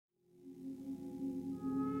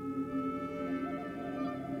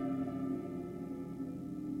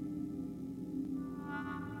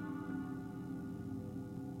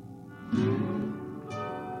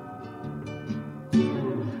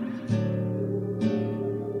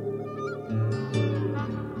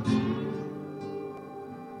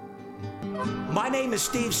name is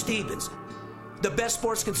Steve Stevens, the best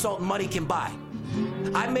sports consultant money can buy.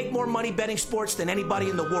 I make more money betting sports than anybody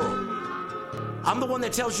in the world. I'm the one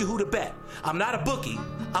that tells you who to bet. I'm not a bookie,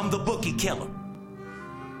 I'm the bookie killer.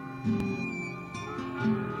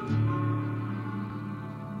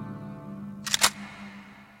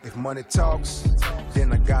 If money talks,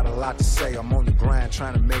 then I got a lot to say. I'm on the grind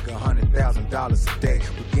trying to make $100,000 a day.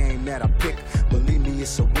 The game that I pick, believe me,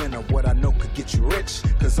 it's a winner. What I know could get you rich,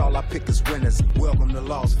 cause all I pick is winners. Welcome to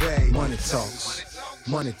Las Vegas. Money talks,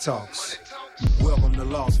 money talks. Welcome to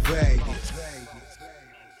Las Vegas.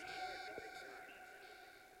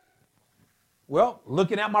 Well,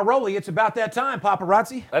 looking at my rollie, it's about that time,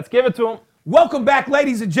 paparazzi. Let's give it to him. Welcome back,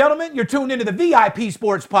 ladies and gentlemen. You're tuned into the VIP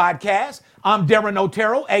Sports Podcast. I'm Darren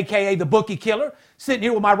Otero, a.k.a. the Bookie Killer, sitting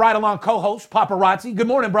here with my ride-along co-host, Paparazzi. Good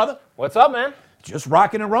morning, brother. What's up, man? Just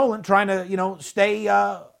rocking and rolling, trying to, stay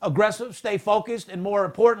aggressive, stay focused, and more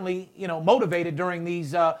importantly, motivated during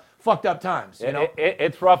these fucked up times.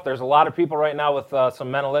 It's rough. There's a lot of people right now with some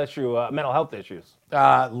mental health issues.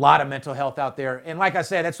 A lot of mental health out there. And like I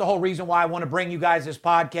said, that's the whole reason why I want to bring you guys this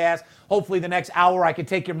podcast. Hopefully the next hour I can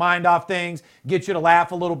take your mind off things, get you to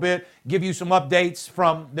laugh a little bit, give you some updates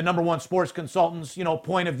from the number one sports consultants,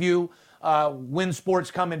 point of view. When sports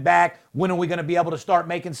coming back, when are we going to be able to start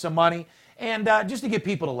making some money? And just to get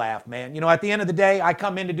people to laugh, man. At the end of the day, I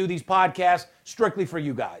come in to do these podcasts strictly for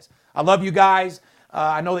you guys. I love you guys.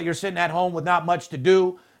 I know that you're sitting at home with not much to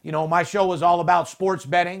do. My show is all about sports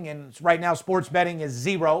betting, and right now sports betting is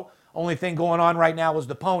zero. Only thing going on right now is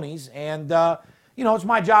the ponies. And, it's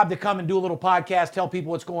my job to come and do a little podcast, tell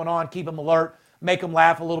people what's going on, keep them alert, make them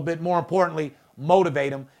laugh a little bit. More importantly,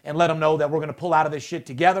 motivate them and let them know that we're going to pull out of this shit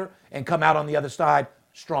together and come out on the other side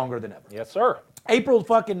stronger than ever. Yes, sir. April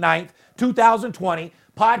fucking 9th, 2020,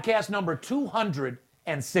 podcast number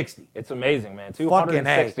 260. It's amazing, man.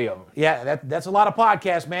 260 of them. Yeah, that's a lot of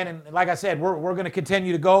podcasts, man. And like I said, we're going to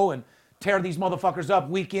continue to go and tear these motherfuckers up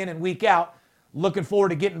week in and week out. Looking forward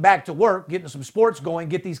to getting back to work, getting some sports going,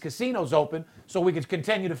 get these casinos open so we can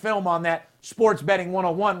continue to film on that Sports Betting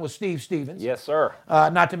 101 with Steve Stevens. Yes, sir.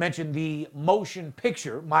 Not to mention the motion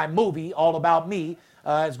picture, my movie, All About Me,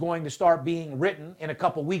 is going to start being written in a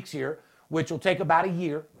couple weeks here, which will take about a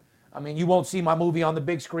year. I mean, you won't see my movie on the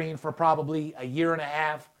big screen for probably a year and a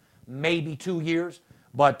half, maybe 2 years.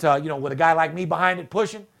 But, with a guy like me behind it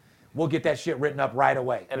pushing, we'll get that shit written up right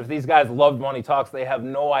away. And if these guys loved Money Talks, they have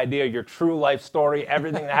no idea your true life story,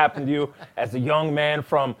 everything that happened to you as a young man,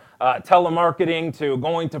 from telemarketing to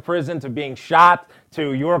going to prison to being shot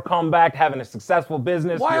to your comeback, having a successful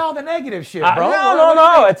business. Why all the negative shit, bro?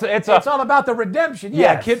 No. It's all about the redemption.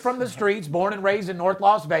 Yeah, yes. A kid from the streets, born and raised in North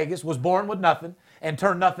Las Vegas, was born with nothing and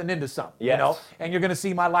turned nothing into something. Yes. And you're going to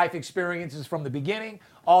see my life experiences from the beginning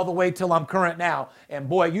all the way till I'm current now. And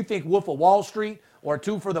boy, you think Wolf of Wall Street or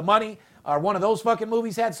Two for the Money or one of those fucking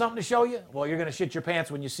movies had something to show you? Well, you're going to shit your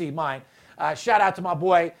pants when you see mine. Shout out to my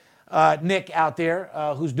boy Nick out there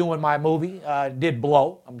who's doing my movie, did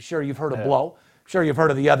Blow. I'm sure you've heard of Blow. I'm sure you've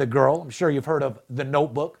heard of The Other Girl. I'm sure you've heard of The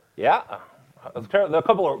Notebook. Yeah. There are a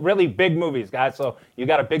couple of really big movies, guys. So you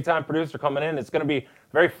got a big-time producer coming in. It's going to be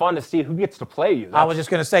very fun to see who gets to play you. I was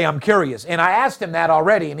just going to say I'm curious. And I asked him that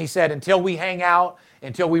already, and he said until we hang out,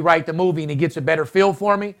 until we write the movie and he gets a better feel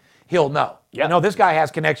for me, he'll know. Yeah. This guy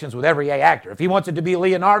has connections with every actor. If he wants it to be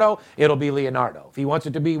Leonardo, it'll be Leonardo. If he wants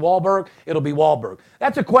it to be Wahlberg, it'll be Wahlberg.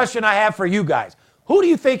 That's a question I have for you guys. Who do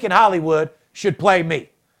you think in Hollywood should play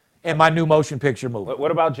me in my new motion picture movie?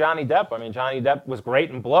 What about Johnny Depp? I mean, Johnny Depp was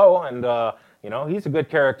great in Blow, and, he's a good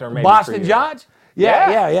character. Maybe Boston Judge?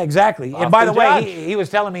 Yeah, exactly. Boston and by the way, Judge. he was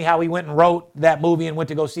telling me how he went and wrote that movie and went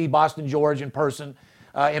to go see Boston George in person,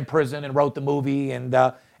 in prison, and wrote the movie, and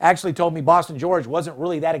actually told me Boston George wasn't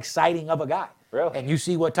really that exciting of a guy. Really? And you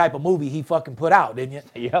see what type of movie he fucking put out, didn't you?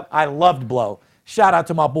 Yep. I loved Blow. Shout out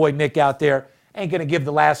to my boy Nick out there. Ain't going to give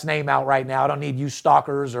the last name out right now. I don't need you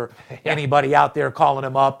stalkers or anybody out there calling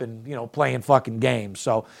him up and, playing fucking games.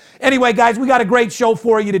 So anyway, guys, we got a great show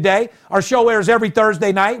for you today. Our show airs every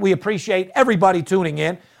Thursday night. We appreciate everybody tuning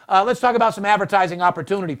in. Let's talk about some advertising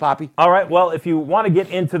opportunity, Poppy. All right. Well, if you want to get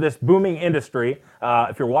into this booming industry,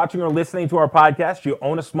 if you're watching or listening to our podcast, you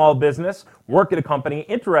own a small business, work at a company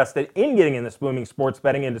interested in getting in this booming sports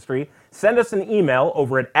betting industry, send us an email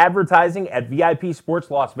over at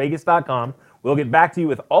advertising@VIPSportsLasVegas.com. We'll get back to you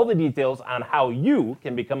with all the details on how you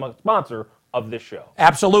can become a sponsor of this show.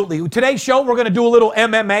 Absolutely. Today's show, we're going to do a little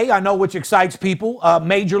MMA, I know, which excites people.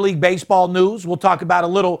 Major League Baseball news. We'll talk about a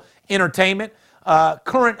little entertainment.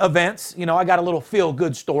 Current events. I got a little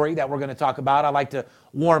feel-good story that we're going to talk about. I like to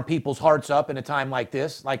warm people's hearts up in a time like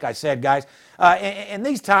this. Like I said, guys, in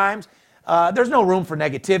these times, there's no room for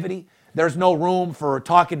negativity. There's no room for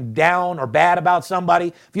talking down or bad about somebody.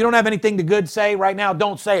 If you don't have anything to good say right now,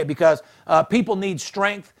 don't say it, because people need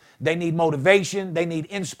strength. They need motivation. They need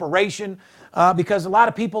inspiration, because a lot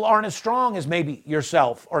of people aren't as strong as maybe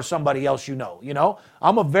yourself or somebody else you know. You know,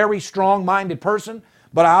 I'm a very strong-minded person,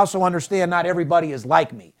 but I also understand not everybody is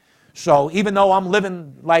like me. So even though I'm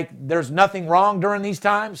living like there's nothing wrong during these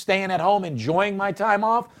times, staying at home, enjoying my time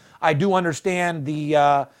off, I do understand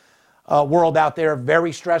the world out there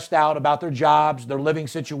very stressed out about their jobs, their living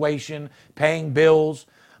situation, paying bills,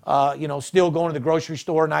 still going to the grocery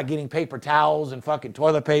store, not getting paper towels and fucking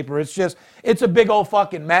toilet paper. It's a big old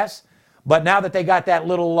fucking mess. But now that they got that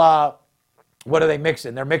little, what are they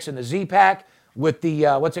mixing? They're mixing the Z-Pack with the,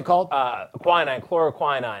 what's it called? Quinine,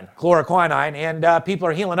 chloroquine. Chloroquine, and people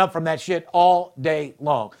are healing up from that shit all day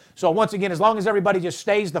long. So once again, as long as everybody just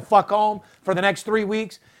stays the fuck home for the next 3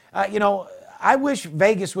 weeks, I wish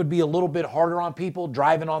Vegas would be a little bit harder on people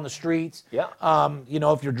driving on the streets. Yeah.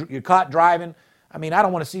 If you're caught driving, I mean, I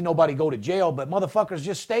don't want to see nobody go to jail, but motherfuckers,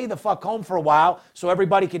 just stay the fuck home for a while so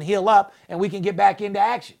everybody can heal up and we can get back into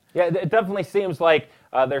action. Yeah, it definitely seems like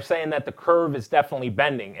they're saying that the curve is definitely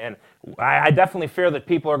bending. And I definitely fear that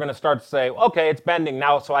people are going to start to say, okay, it's bending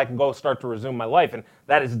now, so I can go start to resume my life. And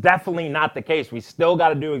that is definitely not the case. We still got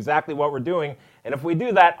to do exactly what we're doing. And if we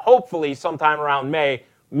do that, hopefully sometime around May,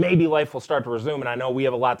 maybe life will start to resume. And I know we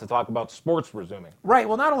have a lot to talk about sports resuming. Right.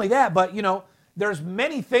 Well, not only that, but, there's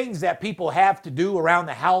many things that people have to do around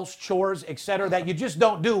the house, chores, et cetera, that you just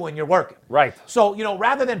don't do when you're working. Right. So,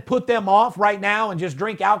 rather than put them off right now and just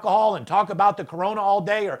drink alcohol and talk about the corona all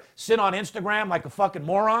day or sit on Instagram like a fucking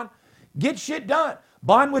moron, get shit done.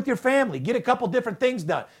 Bond with your family. Get a couple different things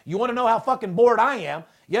done. You want to know how fucking bored I am?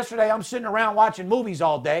 Yesterday, I'm sitting around watching movies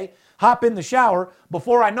all day, hop in the shower.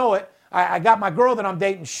 Before I know it, I got my girl that I'm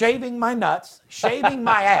dating shaving my nuts, shaving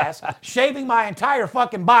my ass, shaving my entire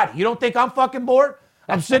fucking body. You don't think I'm fucking bored?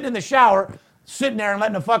 I'm sitting in the shower, sitting there and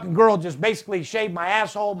letting the fucking girl just basically shave my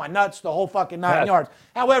asshole, my nuts, the whole fucking 9 yards.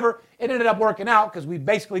 However, it ended up working out because we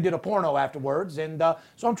basically did a porno afterwards. And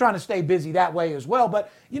so I'm trying to stay busy that way as well.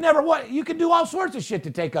 But you can do all sorts of shit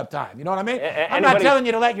to take up time. You know what I mean? I'm not telling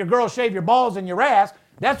you to let your girl shave your balls and your ass.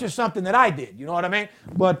 That's just something that I did. You know what I mean?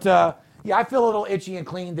 But, yeah, I feel a little itchy and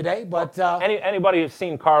clean today, but... anybody who's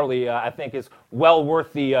seen Carly, I think, is well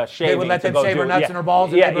worth the shaving. They would let them shave her nuts and her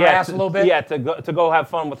balls and maybe her ass a little bit? Yeah, to go have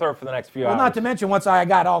fun with her for the next few hours. Well, not to mention, once I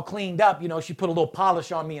got all cleaned up, she put a little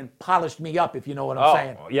polish on me and polished me up, if you know what I'm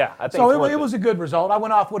saying. Yeah, I think so it was a good result. I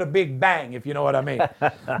went off with a big bang, if you know what I mean.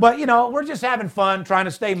 But, we're just having fun, trying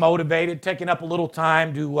to stay motivated, taking up a little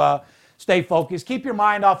time to stay focused. Keep your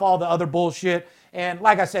mind off all the other bullshit. And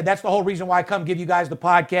like I said, that's the whole reason why I come give you guys the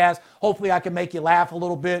podcast. Hopefully I can make you laugh a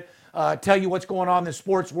little bit, tell you what's going on in the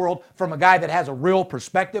sports world from a guy that has a real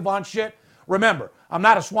perspective on shit. Remember, I'm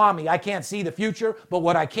not a Swami. I can't see the future, but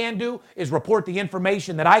what I can do is report the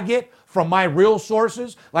information that I get from my real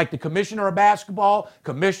sources, like the commissioner of basketball,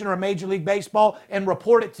 commissioner of Major League Baseball, and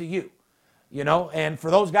report it to you. And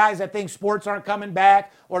for those guys that think sports aren't coming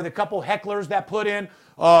back, or the couple hecklers that put in,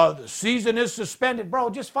 the season is suspended, bro,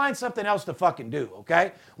 just find something else to fucking do,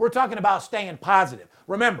 okay? We're talking about staying positive.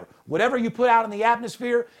 Remember, whatever you put out in the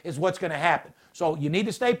atmosphere is what's going to happen. So you need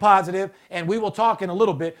to stay positive, and we will talk in a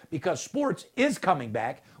little bit because sports is coming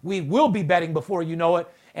back. We will be betting before you know it,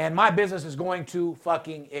 and my business is going to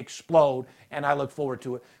fucking explode, and I look forward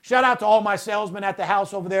to it. Shout out to all my salesmen at the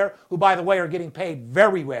house over there, who, by the way, are getting paid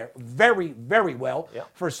very well, very, very well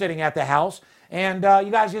for sitting at the house. And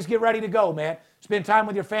you guys just get ready to go, man. Spend time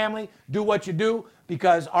with your family. Do what you do,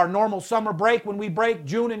 because our normal summer break, when we break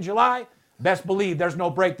June and July, best believe there's no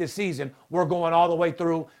break this season. We're going all the way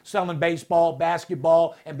through selling baseball,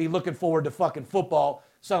 basketball, and be looking forward to fucking football,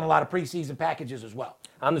 selling a lot of preseason packages as well.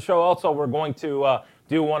 On the show also, we're going to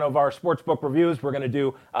do one of our sportsbook reviews. We're going to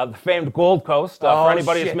do the famed Gold Coast for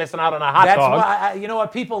anybody who's missing out on a hot dog. Why, you know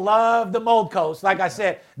what? People love the Gold Coast. Like I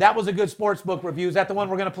said, that was a good sportsbook review. Is that the one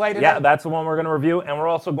we're going to play today? Yeah, that's the one we're going to review. And we're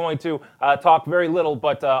also going to talk very little,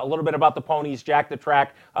 but a little bit about the ponies, Jack the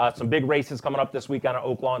Track, some big races coming up this week on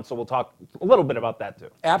Oak Lawn, so we'll talk a little bit about that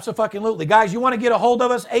too. Absolutely. Guys, you want to get a hold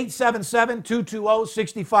of us,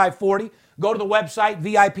 877-220-6540. Go to the website,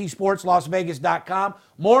 VIPSportsLasVegas.com.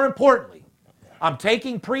 More importantly, I'm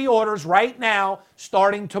taking pre-orders right now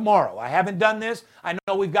starting tomorrow. I haven't done this. I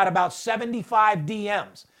know we've got about 75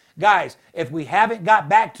 DMs. Guys, if we haven't got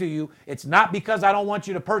back to you, it's not because I don't want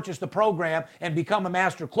you to purchase the program and become a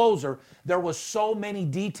master closer. There was so many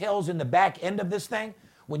details in the back end of this thing.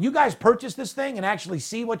 When you guys purchase this thing and actually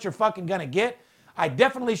see what you're fucking going to get, I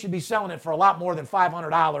definitely should be selling it for a lot more than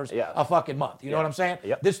 $500 a fucking month. You know what I'm saying?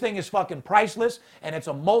 Yep. This thing is fucking priceless, and it's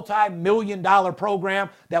a multi-million-dollar program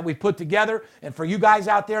that we put together. And for you guys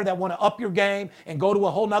out there that want to up your game and go to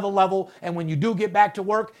a whole nother level, and when you do get back to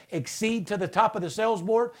work, exceed to the top of the sales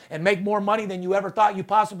board and make more money than you ever thought you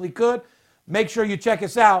possibly could, make sure you check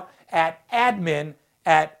us out at admin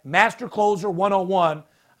at mastercloser101.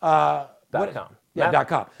 .com. Yeah,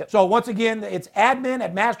 .com. So once again, it's admin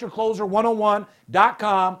at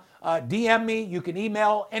mastercloser101.com. DM me. You can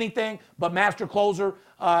email anything, but Master Closer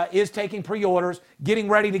is taking pre-orders, getting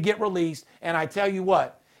ready to get released. And I tell you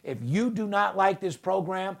what, if you do not like this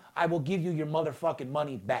program, I will give you your motherfucking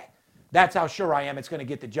money back. That's how sure I am it's going to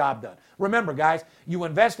get the job done. Remember, guys, you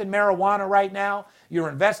invest in marijuana right now. You're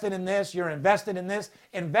invested in this. You're invested in this.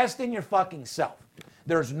 Invest in your fucking self.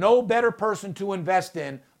 There's no better person to invest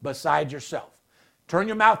in besides yourself. Turn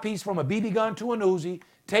your mouthpiece from a BB gun to an Uzi.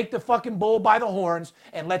 Take the fucking bull by the horns,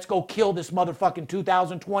 and let's go kill this motherfucking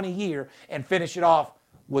 2020 year and finish it off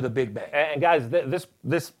with a big bang. And guys, this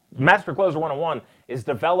Master Closer 101 is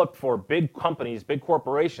developed for big companies, big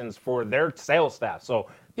corporations, for their sales staff. So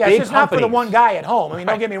yeah, it's just not for the one guy at home. I mean,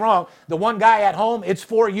 Right. don't get me wrong. The one guy at home, it's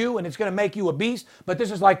for you, and it's going to make you a beast. But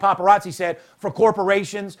this is like Paparazzi said, for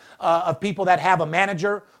corporations of people that have a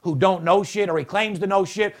manager who don't know shit, or he claims to know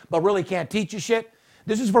shit, but really can't teach you shit.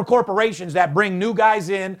 This is for corporations that bring new guys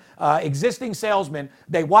in, existing salesmen.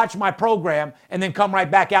 They watch my program and then come right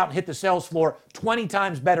back out and hit the sales floor 20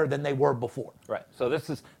 times better than they were before. Right. So this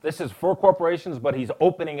is for corporations, but he's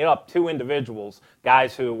opening it up to individuals,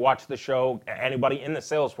 guys who watch the show, anybody in the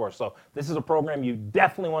sales force. So this is a program you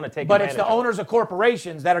definitely want to take But advantage it's the of. owners of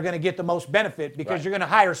corporations that are going to get the most benefit, because Right. you're going to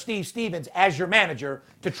hire Steve Stevens as your manager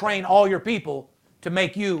to train all your people to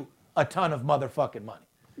make you a ton of motherfucking money.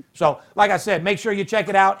 So, like I said, make sure you check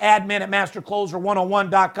it out. Admin at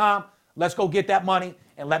mastercloser101.com. Let's go get that money,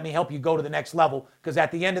 and let me help you go to the next level, because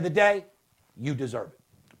at the end of the day, you deserve it.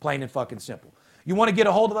 Plain and fucking simple. You want to get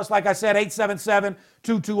a hold of us, like I said,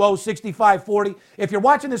 877-220-6540. If you're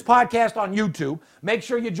watching this podcast on YouTube, make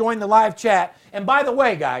sure you join the live chat. And by the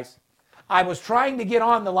way, guys, I was trying to get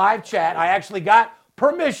on the live chat. I actually got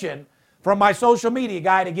permission from my social media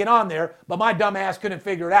guy to get on there, but my dumb ass couldn't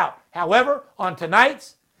figure it out. However, on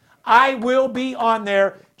tonight's, I will be on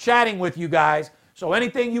there chatting with you guys. So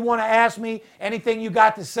anything you want to ask me, anything you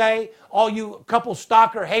got to say, all you couple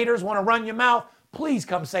stalker haters want to run your mouth, please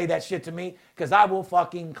come say that shit to me, because I will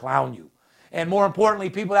fucking clown you. And more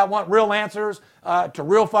importantly, people that want real answers to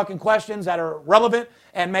real fucking questions that are relevant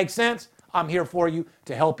and make sense, I'm here for you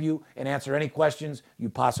to help you and answer any questions you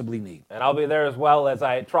possibly need. And I'll be there as well, as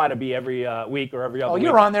I try to be every week or every other week. Oh,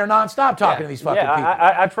 you're on there nonstop talking to these fucking people.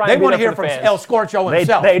 I try They and be want to there hear for the from fans. El Scorcho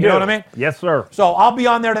himself. They do. You know what I mean? Yes, sir. So I'll be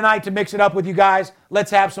on there tonight to mix it up with you guys.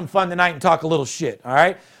 Let's have some fun tonight and talk a little shit, all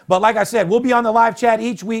right? But like I said, we'll be on the live chat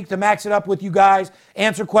each week to max it up with you guys,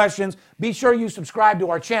 answer questions. Be sure you subscribe to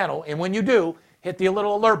our channel, and when you do, hit the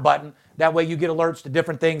little alert button. That way you get alerts to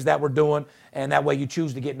different things that we're doing, and that way you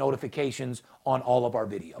choose to get notifications on all of our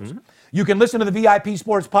videos. Mm-hmm. You can listen to the VIP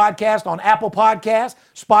Sports Podcast on Apple Podcasts,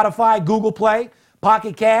 Spotify, Google Play,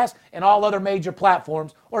 Pocket Cast, and all other major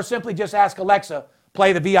platforms, or simply just ask Alexa,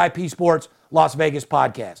 play the VIP Sports Las Vegas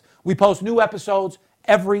Podcast. We post new episodes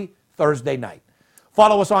every Thursday night.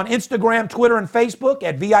 Follow us on Instagram, Twitter, and Facebook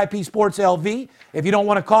at VIP Sports LV. If you don't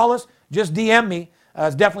want to call us, just DM me.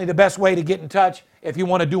 It's definitely the best way to get in touch if you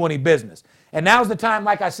want to do any business. And now's the time,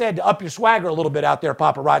 like I said, to up your swagger a little bit out there,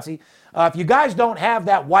 paparazzi. If you guys don't have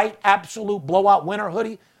that white absolute blowout winter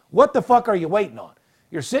hoodie, what the fuck are you waiting on?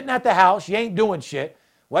 You're sitting at the house, you ain't doing shit.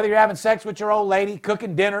 Whether you're having sex with your old lady,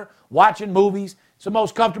 cooking dinner, watching movies, it's the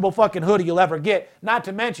most comfortable fucking hoodie you'll ever get. Not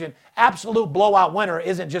to mention, absolute blowout winter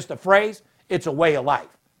isn't just a phrase, it's a way of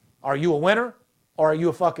life. Are you a winner or are you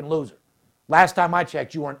a fucking loser? Last time I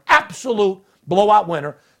checked, you were an absolute blowout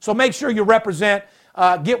winner. So make sure you represent.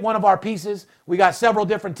 Get one of our pieces. We got several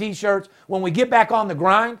different t-shirts. When we get back on the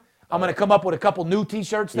grind, I'm going to come up with a couple new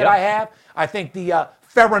t-shirts that I have. I think the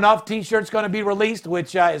Fair Enough t-shirt's going to be released,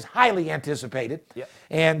 which is highly anticipated. Yep.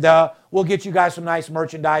 And we'll get you guys some nice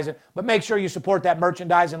merchandising. But make sure you support that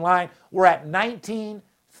merchandising line. We're at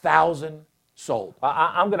 19,000 sold.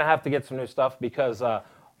 I'm going to have to get some new stuff, because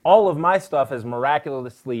all of my stuff has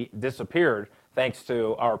miraculously disappeared thanks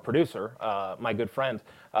to our producer, my good friend,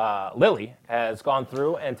 Lily, has gone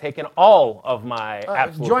through and taken all of my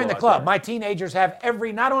absolute Join the club. there. My teenagers have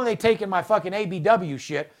not only they taken my fucking ABW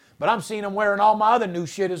shit, but I'm seeing them wearing all my other new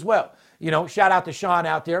shit as well. You know, shout out to Sean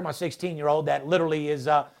out there, my 16-year-old that literally is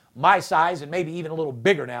my size and maybe even a little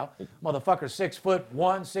bigger now. Motherfucker's 6'1",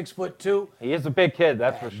 6'2". He is a big kid,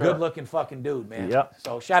 that's for sure. Good-looking fucking dude, man. Yep.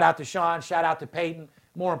 So shout out to Sean, shout out to Peyton.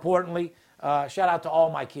 More importantly, shout out to all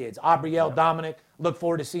my kids. Aubrielle, Dominic, look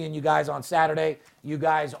forward to seeing you guys on Saturday. You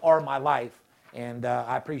guys are my life, and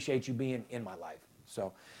I appreciate you being in my life.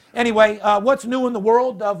 So anyway, what's new in the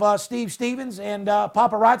world of Steve Stevens and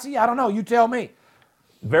paparazzi? I don't know. You tell me.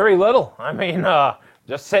 Very little. I mean,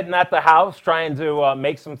 just sitting at the house, trying to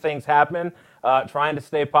make some things happen, trying to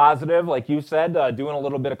stay positive, like you said, doing a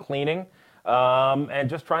little bit of cleaning, and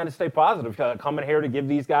just trying to stay positive. Coming here to give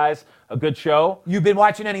these guys a good show. You've been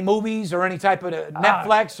watching any movies or any type of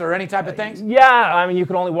Netflix or any type of things? Yeah, I mean, you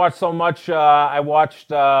can only watch so much. I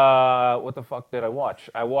watched, what the fuck did I watch?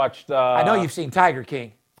 I watched... I know you've seen Tiger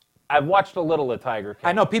King. I've watched a little of Tiger King.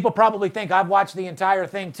 I know people probably think I've watched the entire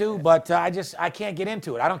thing too, but I can't get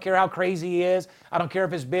into it. I don't care how crazy he is. I don't care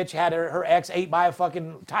if his bitch had her ex ate by a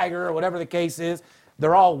fucking tiger or whatever the case is.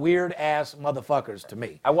 They're all weird ass motherfuckers to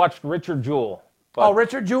me. I watched Richard Jewell. Oh,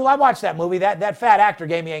 Richard Jewell, I watched that movie. That fat actor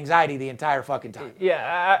gave me anxiety the entire fucking time.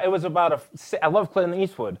 Yeah, it was about I love Clint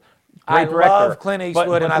Eastwood. I love Clint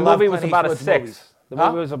Eastwood, and I love Clint Eastwood's movies. The movie was about a 6. The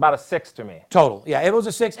movie was about a 6 to me. Total. Yeah, it was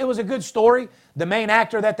a 6. It was a good story. The main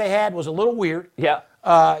actor that they had was a little weird. Yeah.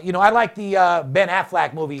 I like the Ben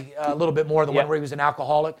Affleck movie a little bit more, the one where he was an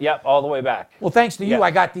alcoholic. Yep, all the way back. Well, thanks to you, I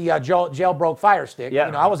got the Jailbroke Fire Stick.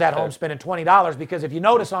 Yeah. I was at home spending $20 because if you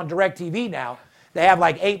notice on DirecTV now, they have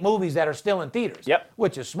like 8 movies that are still in theaters. Yep.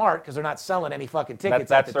 Which is smart because they're not selling any fucking tickets.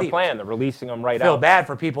 That's their plan. They're releasing them right out. I feel bad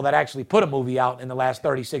for people that actually put a movie out in the last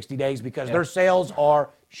 30, 60 days because their sales are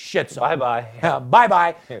shit. Bye-bye.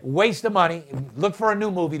 Bye-bye. Waste of money. Look for a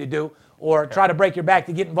new movie to do or try to break your back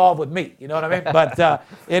to get involved with me. You know what I mean? But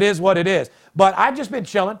it is what it is. But I've just been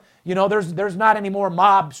chilling. There's not any more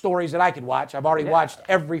mob stories that I could watch. I've already watched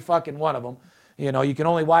every fucking one of them. You can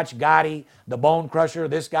only watch Gotti, The Bone Crusher,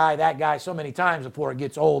 this guy, that guy, so many times before it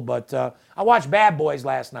gets old. But I watched Bad Boys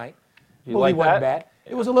last night. You like wasn't that? bad.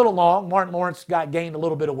 It was a little long. Martin Lawrence gained a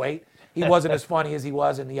little bit of weight. He wasn't as funny as he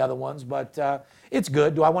was in the other ones, but it's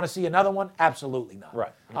good. Do I want to see another one? Absolutely not.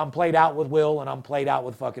 Right. I'm played out with Will, and I'm played out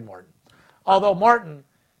with fucking Martin. Although Martin,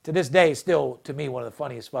 to this day, is still, to me, one of the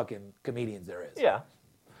funniest fucking comedians there is. Yeah.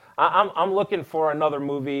 I'm looking for another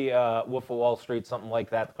movie, Wolf of Wall Street, something like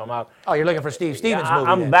that to come out. Oh, you're looking for Steve Stevens'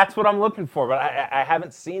 movie? That's what I'm looking for, but I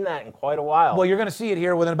haven't seen that in quite a while. Well, you're going to see it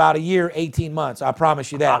here within about a year, 18 months. I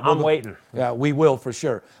promise you that. I'm waiting. Yeah, we will for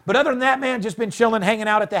sure. But other than that, man, just been chilling, hanging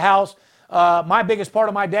out at the house. My biggest part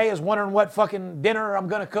of my day is wondering what fucking dinner I'm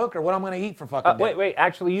going to cook or what I'm going to eat for fucking dinner. Wait.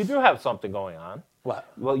 Actually, you do have something going on. What?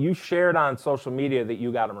 Well, you shared on social media that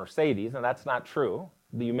you got a Mercedes, and that's not true.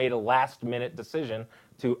 You made a last-minute decision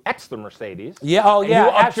to X the Mercedes. Yeah, oh yeah. You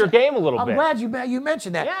upped your game a little bit. I'm glad you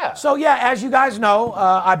mentioned that. Yeah. So yeah, as you guys know,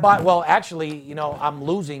 I bought. Well, actually, I'm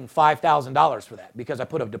losing $5,000 for that because I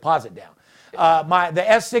put a deposit down. The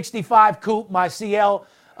S65 coupe, my CL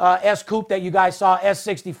S coupe that you guys saw,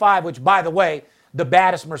 S65, which by the way, the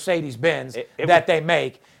baddest Mercedes Benz that they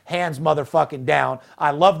make, hands motherfucking down.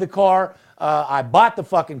 I love the car. I bought the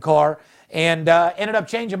fucking car. And ended up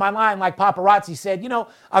changing my mind, like paparazzi said.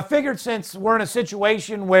 I figured since we're in a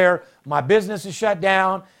situation where my business is shut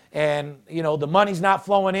down and, the money's not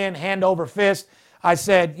flowing in, hand over fist, I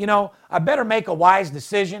said, I better make a wise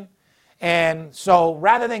decision. And so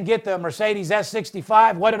rather than get the Mercedes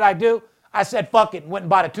S65, what did I do? I said, fuck it, and went and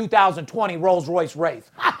bought a 2020 Rolls-Royce Wraith.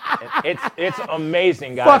 It's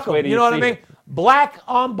amazing, guys. Fuck 'em, you know what I mean? Black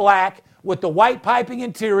on black with the white piping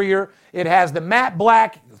interior. It has the matte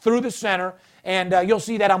black through the center, and you'll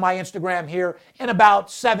see that on my Instagram here in about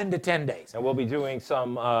 7 to 10 days. And we'll be doing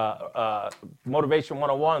some Motivation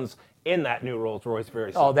 101s in that new Rolls-Royce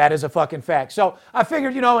very soon. Oh, that is a fucking fact. So I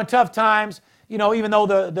figured, in tough times, even though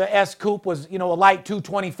the S Coupe was, a light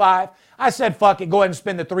 225, I said, fuck it, go ahead and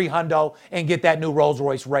spend the $300 and get that new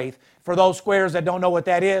Rolls-Royce Wraith. For those squares that don't know what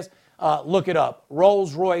that is, look it up.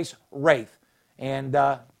 Rolls-Royce Wraith. And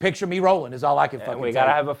picture me rolling is all I can fucking we tell got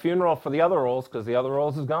to you. have a funeral for the other Rolls because the other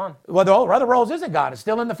Rolls is gone. Well, the other Rolls isn't gone. It's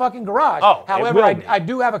still in the fucking garage. Oh, however, I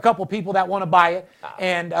do have a couple people that want to buy it,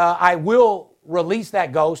 and I will release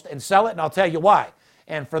that Ghost and sell it, and I'll tell you why.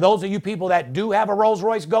 And for those of you people that do have a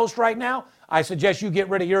Rolls-Royce Ghost right now, I suggest you get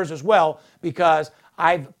rid of yours as well because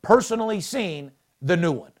I've personally seen the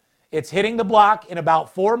new one. It's hitting the block in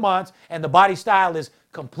about 4 months, and the body style is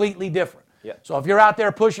completely different. Yeah. So if you're out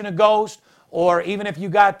there pushing a Ghost, or even if you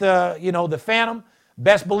got the Phantom,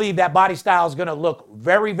 best believe that body style is going to look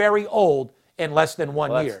very, very old in less than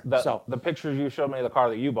 1 year. The pictures you showed me of the car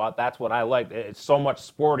that you bought, that's what I liked. It's so much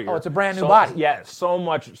sportier. Oh, it's a brand new body. Yeah, so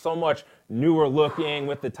much newer looking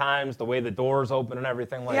with the times, the way the doors open and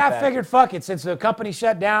everything like that. Yeah, I figured, fuck it. Since the company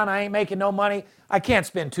shut down, I ain't making no money. I can't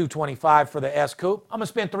spend $225 for the S Coupe. I'm gonna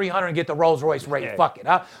spend $300 and get the Rolls Royce rate. Yeah. Fuck it,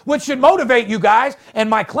 huh? Which should motivate you guys, and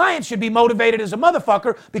my clients should be motivated as a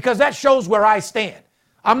motherfucker because that shows where I stand.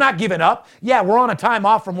 I'm not giving up. Yeah, we're on a time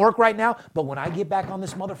off from work right now, but when I get back on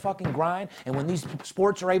this motherfucking grind and when these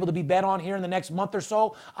sports are able to be bet on here in the next month or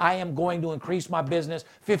so, I am going to increase my business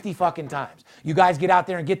 50 fucking times. You guys get out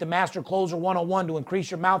there and get the Master Closer 101 to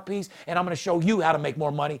increase your mouthpiece, and I'm going to show you how to make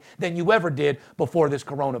more money than you ever did before this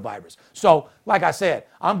coronavirus. So, like I said,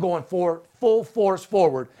 I'm going forward, full force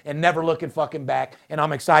forward and never looking fucking back, and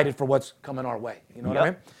I'm excited for what's coming our way. You know what I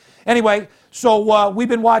mean? Anyway, so we've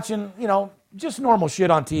been watching, just normal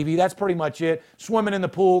shit on TV. That's pretty much it. Swimming in the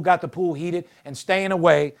pool, got the pool heated, and staying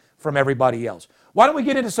away from everybody else. Why don't we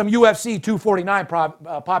get into some UFC 249,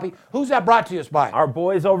 Poppy? Who's that brought to us by? Our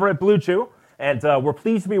boys over at Blue Chew, and we're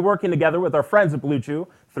pleased to be working together with our friends at Blue Chew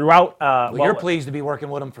throughout. You're pleased to be working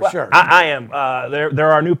with them for sure. I am.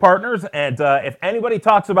 They're our new partners, and if anybody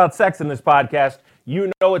talks about sex in this podcast,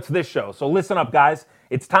 you know it's this show. So listen up, guys.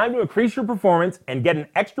 It's time to increase your performance and get an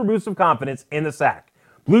extra boost of confidence in the sack.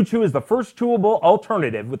 Blue Chew is the first chewable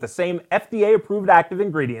alternative with the same FDA-approved active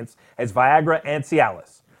ingredients as Viagra and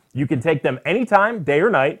Cialis. You can take them anytime, day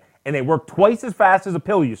or night, and they work twice as fast as a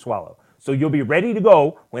pill you swallow. So you'll be ready to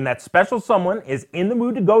go when that special someone is in the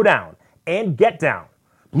mood to go down and get down.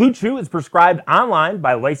 Blue Chew is prescribed online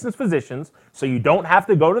by licensed physicians, so you don't have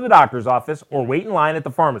to go to the doctor's office or wait in line at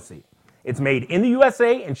the pharmacy. It's made in the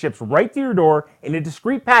USA and ships right to your door in a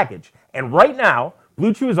discreet package. And right now,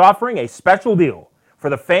 Blue Chew is offering a special deal. For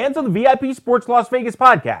the fans of the VIP Sports Las Vegas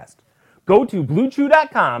podcast, go to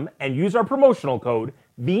BlueChew.com and use our promotional code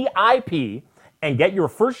VIP and get your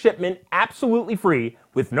first shipment absolutely free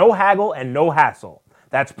with no haggle and no hassle.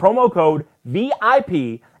 That's promo code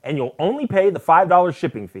VIP, and you'll only pay the $5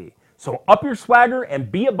 shipping fee. So up your swagger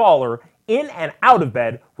and be a baller in and out of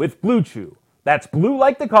bed with Blue Chew. That's blue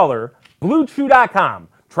like the color, BlueChew.com.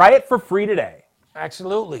 Try it for free today.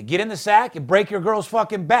 Absolutely. Get in the sack and break your girl's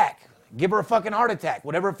fucking back. Give her a fucking heart attack,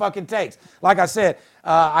 whatever it fucking takes. Like I said,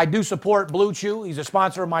 I do support Blue Chew. He's a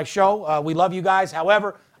sponsor of my show. We love you guys.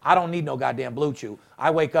 However, I don't need no goddamn Blue Chew.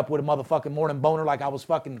 I wake up with a motherfucking morning boner like I was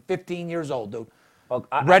fucking 15 years old, dude. Well,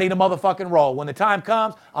 ready to motherfucking roll. When the time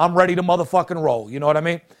comes, I'm ready to motherfucking roll. You know what I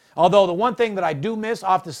mean? Although the one thing that I do miss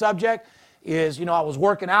off the subject is, I was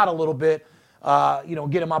working out a little bit,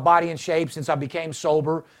 getting my body in shape since I became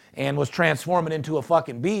sober and was transforming into a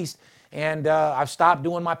fucking beast. And I've stopped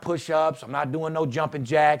doing my push-ups. I'm not doing no jumping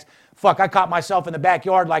jacks. Fuck, I caught myself in the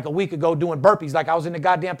backyard like a week ago doing burpees like I was in the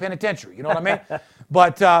goddamn penitentiary. You know what I mean?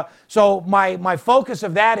 But so my focus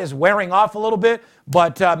of that is wearing off a little bit.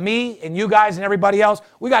 But me and you guys and everybody else,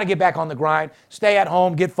 we got to get back on the grind. Stay at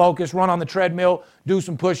home, get focused, run on the treadmill, do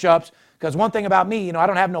some push-ups. Because one thing about me, I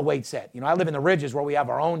don't have no weight set. I live in the Ridges where we have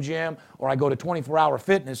our own gym, or I go to 24-hour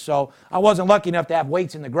fitness. So I wasn't lucky enough to have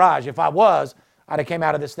weights in the garage. If I was, I'd have came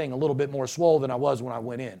out of this thing a little bit more swole than I was when I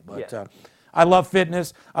went in. But I love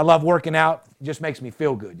fitness. I love working out. It just makes me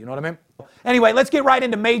feel good. You know what I mean? Anyway, let's get right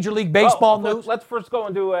into Major League Baseball news. Let's first go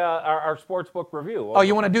and do our sportsbook review. Oh,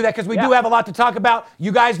 you want to do that? Because we do have a lot to talk about.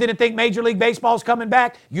 You guys didn't think Major League Baseball's coming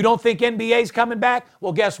back? You don't think NBA's coming back?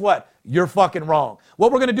 Well, guess what? You're fucking wrong.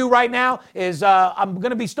 What we're going to do right now is I'm going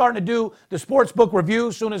to be starting to do the sportsbook review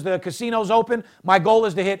as soon as the casinos open. My goal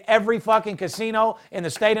is to hit every fucking casino in the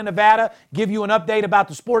state of Nevada, give you an update about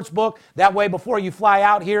the sportsbook. That way, before you fly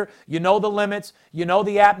out here, you know the limits, you know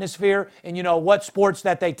the atmosphere, and you know what sports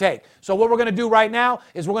that they take. So what we're going to do right now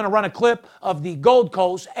is we're going to run a clip of the Gold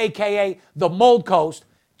Coast, a.k.a. the Mold Coast.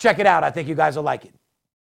 Check it out. I think you guys will like it.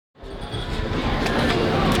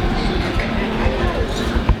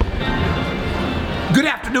 Good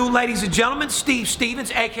afternoon, ladies and gentlemen. Steve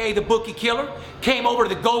Stevens, a.k.a. the Bookie Killer, came over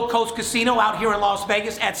to the Gold Coast Casino out here in Las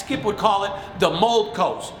Vegas, as Skip would call it, the Mold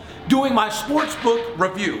Coast, doing my sportsbook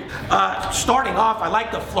review. Starting off, I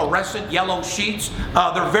like the fluorescent yellow sheets.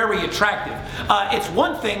 They're very attractive. It's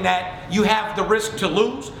one thing that you have the risk to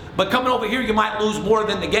lose, but coming over here, you might lose more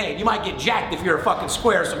than the game. You might get jacked if you're a fucking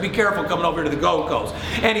square, so be careful coming over here to the Gold Coast.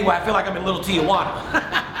 Anyway, I feel like I'm in Little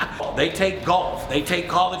Tijuana. They take golf, they take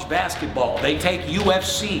college basketball, they take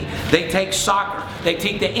UFC, they take soccer, they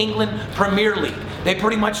take the England Premier League. They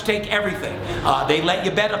pretty much take everything. They let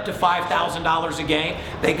you bet up to $5,000 a game.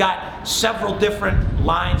 They got several different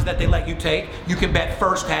lines that they let you take. You can bet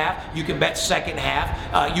first half, you can bet second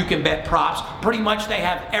half, you can bet props. Pretty much they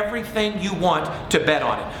have everything you want to bet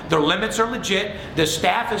on it. Their limits are legit, the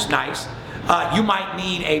staff is nice. You might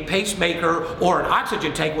need a pacemaker or an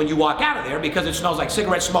oxygen tank when you walk out of there because it smells like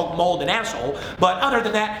cigarette smoke, mold, and asshole. But other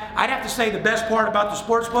than that, I'd have to say the best part about the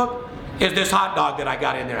sports book is this hot dog that I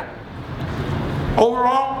got in there.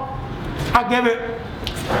 Overall, I give it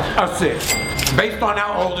a 6. Based on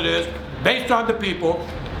how old it is, based on the people,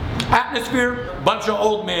 atmosphere, bunch of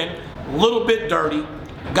old men, a little bit dirty,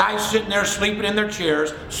 guys sitting there sleeping in their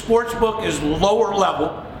chairs. Sportsbook is lower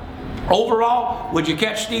level. Overall, would you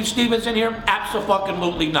catch Steve Stevens in here?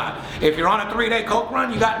 Abso-fucking-lutely not. If you're on a 3-day coke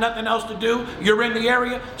run, you got nothing else to do, you're in the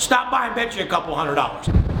area, stop by and bet you a couple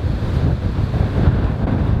 $100.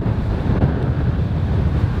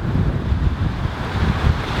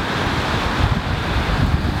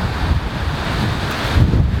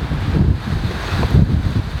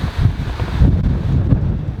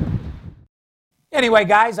 Anyway,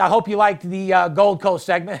 guys, I hope you liked the Gold Coast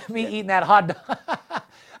segment. Me eating that hot dog.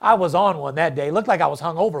 I was on one that day. Looked like I was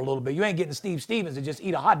hung over a little bit. You ain't getting Steve Stevens to just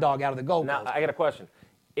eat a hot dog out of the Gold Coast. Now, I got a question.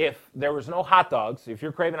 If there was no hot dogs, if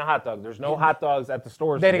you're craving a hot dog, there's no hot dogs at the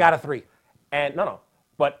stores. They got a 3. And no.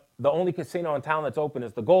 But the only casino in town that's open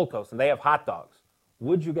is the Gold Coast, and they have hot dogs.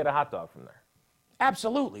 Would you get a hot dog from there?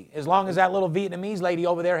 Absolutely. As long as that little Vietnamese lady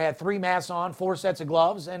over there had 3 masks on, 4 sets of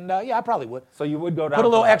gloves, and yeah, I probably would. So you would go down. Put a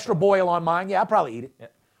little extra boil on mine. Yeah, I'd probably eat it. Yeah.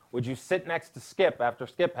 Would you sit next to Skip after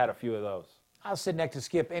Skip had a few of those? I'll sit next to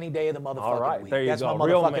Skip any day of the motherfucking All right, week. there you That's go. my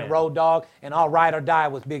Real motherfucking man. road dog, and I'll ride or die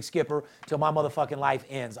with Big Skipper till my motherfucking life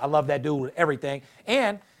ends. I love that dude with everything.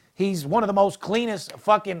 And he's one of the most cleanest,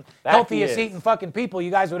 fucking, healthiest eating fucking people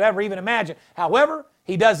you guys would ever even imagine. However,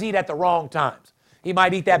 he does eat at the wrong times. He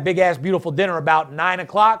might eat that big-ass, beautiful dinner about 9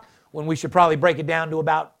 o'clock when we should probably break it down to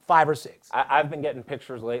about 5 or 6. I've been getting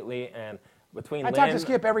pictures lately, and between I talk to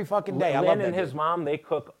Skip every fucking day. I love Lynn that and his dude. mom, they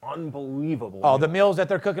cook unbelievable. Oh, the meals that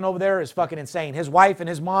they're cooking over there is fucking insane. His wife and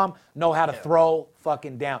his mom know how to throw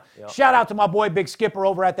fucking down. Yep. Shout out to my boy Big Skipper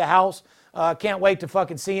over at the house. Can't wait to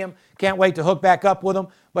fucking see him. Can't wait to hook back up with him.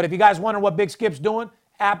 But if you guys wonder what Big Skip's doing,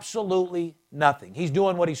 absolutely nothing. He's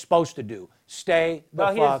doing what he's supposed to do. Stay the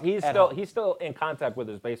fuck at home. He's still in contact with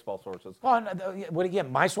his baseball sources. Well, what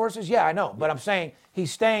again? My sources, yeah, I know, but I'm saying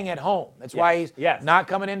he's staying at home. That's why he's not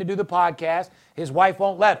coming in to do the podcast. His wife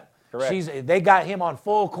won't let him. Correct. They got him on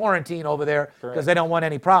full quarantine over there because they don't want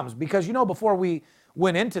any problems. Because before we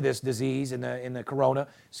went into this disease in the corona,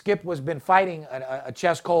 Skip was been fighting a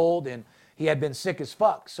chest cold and he had been sick as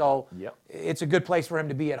fuck. So it's a good place for him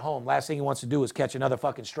to be at home. Last thing he wants to do is catch another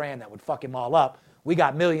fucking strand that would fuck him all up. We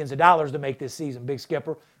got millions of dollars to make this season, Big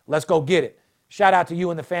Skipper. Let's go get it. Shout out to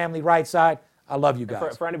you and the family, right side. I love you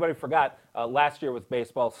guys. For anybody who forgot, last year with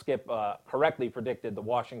baseball, Skip correctly predicted the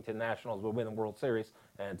Washington Nationals would win the World Series.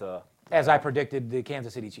 And as I predicted, the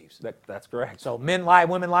Kansas City Chiefs. That's correct. So men lie,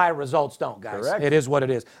 women lie, results don't, guys. Correct. It is what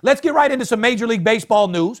it is. Let's get right into some Major League Baseball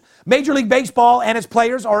news. Major League Baseball and its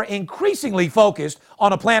players are increasingly focused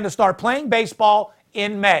on a plan to start playing baseball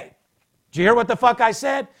in May. Did you hear what the fuck I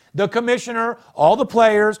said? The commissioner, all the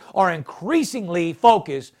players are increasingly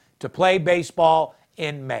focused to play baseball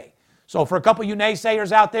in May. So for a couple of you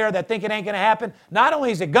naysayers out there that think it ain't going to happen, not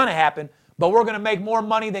only is it going to happen, but we're going to make more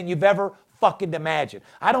money than you've ever fucking imagined.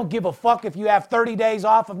 I don't give a fuck if you have 30 days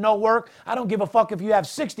off of no work. I don't give a fuck if you have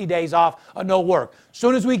 60 days off of no work.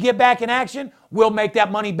 Soon as we get back in action, we'll make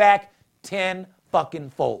that money back 10 fucking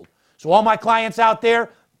fold. So all my clients out there,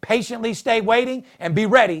 patiently stay waiting and be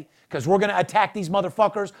ready, because we're going to attack these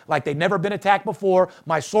motherfuckers like they've never been attacked before.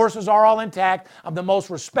 My sources are all intact. I'm the most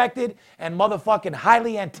respected and motherfucking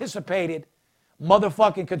highly anticipated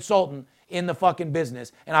motherfucking consultant in the fucking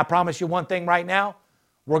business. And I promise you one thing right now,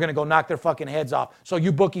 we're going to go knock their fucking heads off. So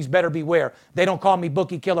you bookies better beware. They don't call me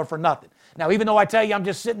bookie killer for nothing. Now, even though I tell you I'm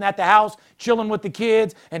just sitting at the house, chilling with the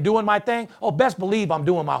kids and doing my thing, best believe I'm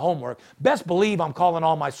doing my homework. Best believe I'm calling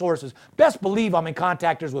all my sources. Best believe I'm in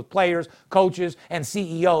contactors with players, coaches, and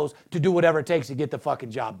CEOs to do whatever it takes to get the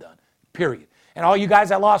fucking job done. Period. And all you guys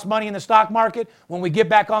that lost money in the stock market, when we get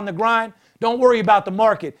back on the grind, don't worry about the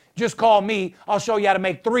market. Just call me. I'll show you how to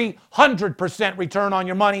make 300% return on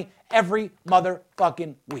your money every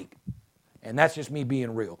motherfucking week. And that's just me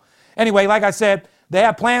being real. Anyway, like I said, they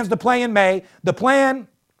have plans to play in May. The plan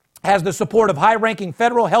has the support of high-ranking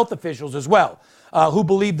federal health officials as well, who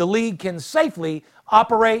believe the league can safely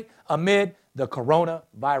operate amid the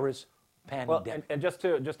coronavirus pandemic. Well, and just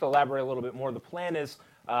to elaborate a little bit more, the plan is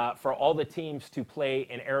for all the teams to play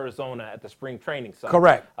in Arizona at the spring training site.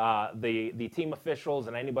 Correct. The team officials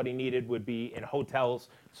and anybody needed would be in hotels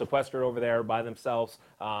sequestered over there by themselves,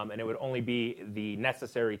 and it would only be the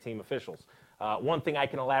necessary team officials. One thing I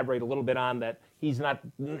can elaborate a little bit on that he's not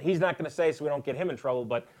going to say so we don't get him in trouble,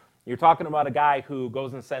 but you're talking about a guy who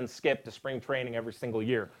goes and sends Skip to spring training every single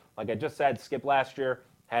year. Like I just said, Skip last year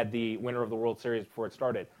had the winner of the World Series before it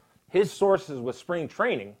started. His sources with spring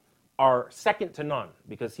training are second to none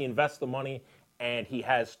because he invests the money and he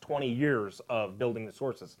has 20 years of building the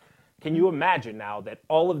sources. Can you imagine now that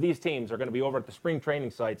all of these teams are going to be over at the spring training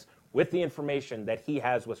sites with the information that he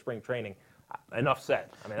has with spring training? Enough said.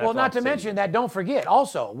 I mean, well, not to mention that, don't forget,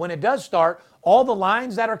 also, when it does start, all the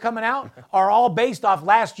lines that are coming out are all based off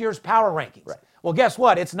last year's power rankings. Right. Well, guess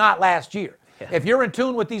what? It's not last year. Yeah. If you're in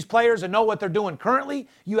tune with these players and know what they're doing currently,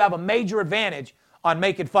 you have a major advantage on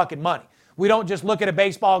making fucking money. We don't just look at a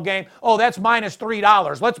baseball game, oh, that's minus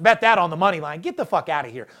 $3. Let's bet that on the money line. Get the fuck out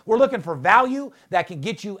of here. We're looking for value that can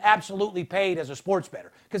get you absolutely paid as a sports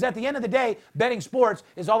bettor. Because at the end of the day, betting sports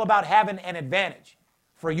is all about having an advantage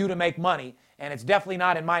for you to make money, and it's definitely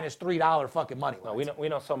not in minus $3 fucking money lines. No, we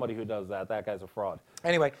know somebody who does that. That guy's a fraud.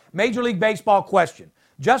 Anyway, Major League Baseball question.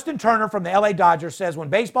 Justin Turner from the LA Dodgers says when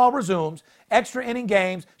baseball resumes, extra inning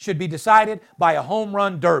games should be decided by a home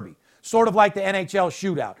run derby, sort of like the NHL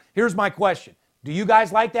shootout. Here's my question. Do you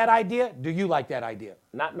guys like that idea? Do you like that idea?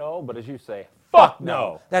 Not no, but as you say, fuck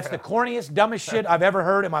no. That's the corniest, dumbest shit I've ever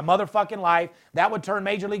heard in my motherfucking life. That would turn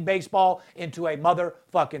Major League Baseball into a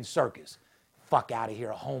motherfucking circus. Fuck out of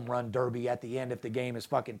here, a home run derby at the end if the game is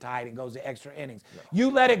fucking tied and goes to extra innings. No. You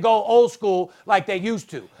let it go old school like they used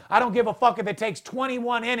to. I don't give a fuck if it takes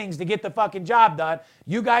 21 innings to get the fucking job done.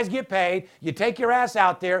 You guys get paid, you take your ass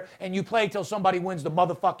out there, and you play till somebody wins the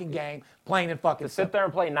motherfucking game, plain and fucking to sit there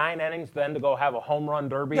and play 9 innings, then to go have a home run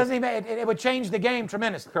derby. Doesn't even, it would change the game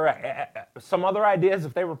tremendously. Correct. Some other ideas,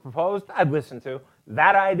 if they were proposed, I'd listen to.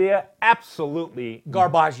 That idea, absolutely.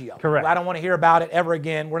 Garbaggio. Correct. I don't want to hear about it ever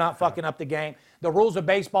again. We're not fucking up the game. The rules of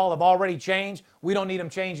baseball have already changed. We don't need them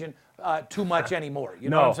changing too much anymore. You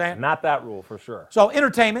know what I'm saying? No, not that rule for sure. So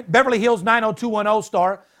entertainment, Beverly Hills 90210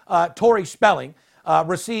 star Tori Spelling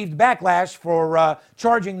received backlash for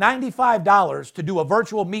charging $95 to do a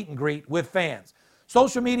virtual meet and greet with fans.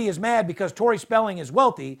 Social media is mad because Tori Spelling is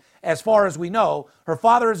wealthy, as far as we know. Her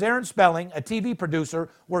father is Aaron Spelling, a TV producer,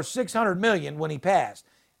 worth $600 million when he passed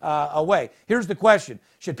away. Here's the question.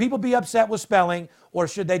 Should people be upset with Spelling, or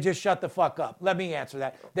should they just shut the fuck up? Let me answer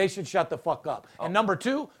that. They should shut the fuck up. Oh. And number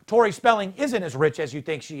two, Tori Spelling isn't as rich as you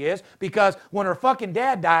think she is, because when her fucking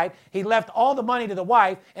dad died, he left all the money to the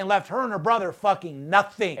wife and left her and her brother fucking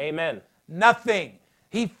nothing. Amen. Nothing.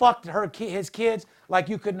 He fucked his kids like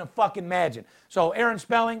you couldn't have fucking imagined. So Aaron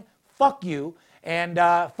Spelling, fuck you, and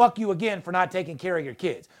fuck you again for not taking care of your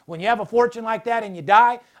kids. When you have a fortune like that and you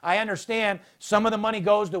die, I understand some of the money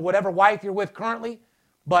goes to whatever wife you're with currently,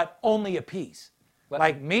 but only a piece.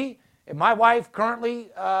 Like me, if my wife currently,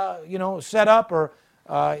 set up or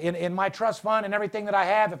in my trust fund and everything that I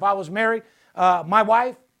have, if I was married, my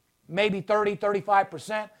wife, maybe 30,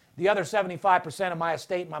 35%. The other 75% of my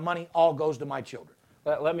estate, my money, all goes to my children.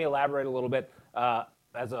 Let me elaborate a little bit.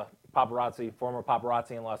 As a former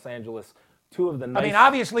paparazzi in Los Angeles, two of the nice... I mean,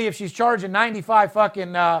 obviously, if she's charging 95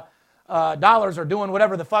 fucking dollars or doing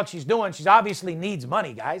whatever the fuck she's doing, she obviously needs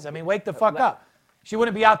money, guys. I mean, wake the fuck up. She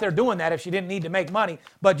wouldn't be out there doing that if she didn't need to make money.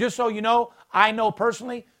 But just so you know, I know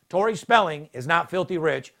personally, Tori Spelling is not filthy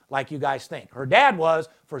rich like you guys think. Her dad was,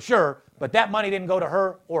 for sure, but that money didn't go to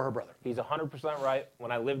her or her brother. He's 100% right.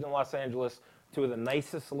 When I lived in Los Angeles, two of the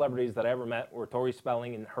nicest celebrities that I ever met were Tori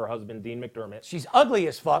Spelling and her husband, Dean McDermott. She's ugly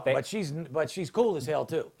as fuck, but she's cool as hell,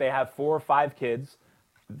 too. They have 4 or 5 kids.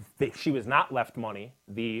 She was not left money.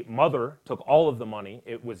 The mother took all of the money.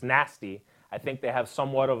 It was nasty. I think they have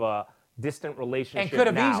somewhat of a distant relationship and could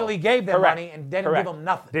have now. Easily gave them money and didn't give them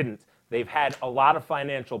nothing. Didn't. They've had a lot of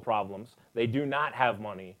financial problems. They do not have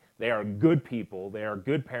money. They are good people. They are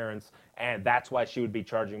good parents, and that's why she would be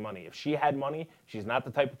charging money. If she had money, she's not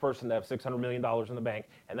the type of person to have $600 million in the bank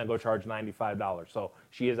and then go charge $95. So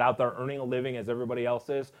she is out there earning a living as everybody else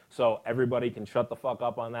is, so everybody can shut the fuck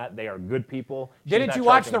up on that. They are good people. Didn't you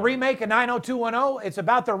watch the remake of 90210? It's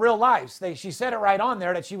about their real lives. She said it right on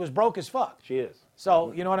there that she was broke as fuck. She is.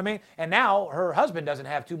 So, you know what I mean? And now her husband doesn't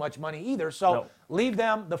have too much money either. So leave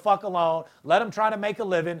them the fuck alone. Let them try to make a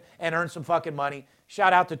living and earn some fucking money.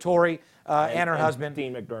 Shout out to Tori and her husband.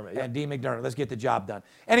 Dean McDermott. And Dean McDermott. Let's get the job done.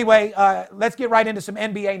 Anyway, let's get right into some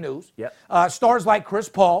NBA news. Yep. Stars like Chris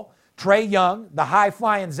Paul, Trae Young, the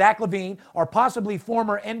high-flying Zach LaVine, or possibly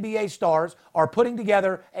former NBA stars are putting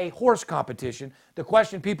together a horse competition. The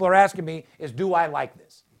question people are asking me is, do I like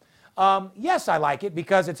this? Yes, I like it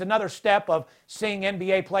because it's another step of seeing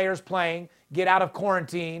NBA players playing, get out of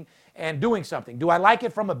quarantine, and doing something. Do I like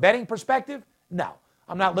it from a betting perspective? No.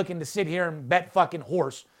 I'm not looking to sit here and bet fucking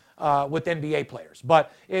horse with NBA players.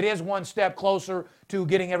 But it is one step closer to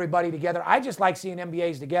getting everybody together. I just like seeing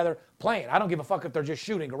NBAs together playing. I don't give a fuck if they're just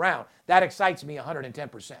shooting around. That excites me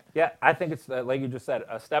 110%. Yeah, I think it's, like you just said,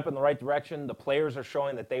 a step in the right direction. The players are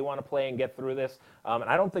showing that they want to play and get through this. And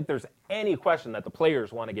I don't think there's any question that the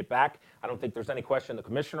players want to get back. I don't think there's any question the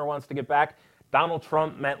commissioner wants to get back. Donald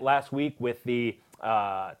Trump met last week with the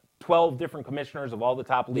 12 different commissioners of all the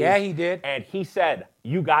top leagues. Yeah, he did. And he said,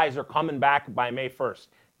 you guys are coming back by May 1st.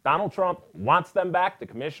 Donald Trump wants them back. The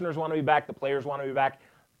commissioners want to be back. The players want to be back.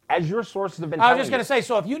 As your sources have been telling you. I was just going to say,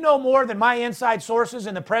 so if you know more than my inside sources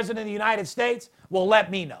and the President of the United States, well, let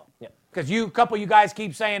me know. Because a couple of you guys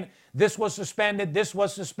keep saying this was suspended, this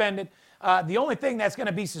was suspended. The only thing that's going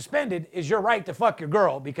to be suspended is your right to fuck your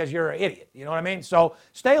girl because you're an idiot. You know what I mean? So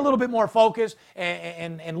stay a little bit more focused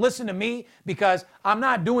and listen to me, because I'm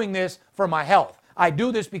not doing this for my health. I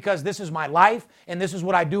do this because this is my life and this is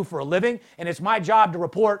what I do for a living, and it's my job to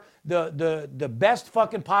report the best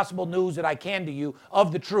fucking possible news that I can to you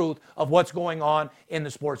of the truth of what's going on in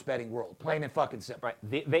the sports betting world. Plain and fucking simple.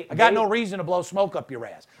 Right. I got no reason to blow smoke up your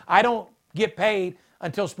ass. I don't get paid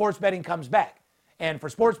until sports betting comes back. And for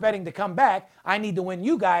sports betting to come back, I need to win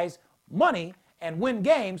you guys money and win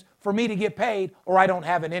games for me to get paid, or I don't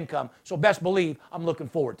have an income. So best believe I'm looking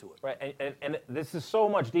forward to it. Right, and this is so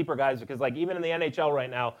much deeper, guys, because like even in the NHL right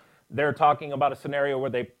now, they're talking about a scenario where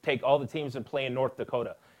they take all the teams and play in North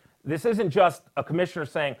Dakota. This isn't just a commissioner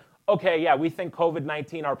saying, okay, yeah, we think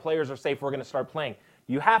COVID-19, our players are safe, we're going to start playing.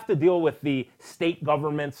 You have to deal with the state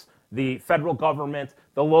governments, the federal government,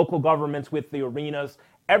 the local governments with the arenas.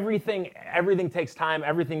 Everything takes time.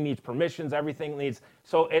 Everything needs permissions. Everything needs.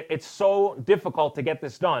 So it's so difficult to get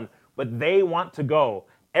this done. But they want to go.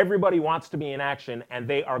 Everybody wants to be in action, and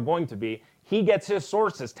they are going to be. He gets his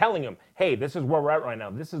sources telling him, hey, this is where we're at right now.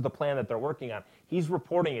 This is the plan that they're working on. He's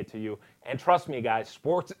reporting it to you. And trust me, guys,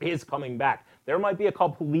 sports is coming back. There might be a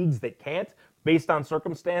couple leagues that can't based on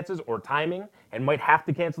circumstances or timing and might have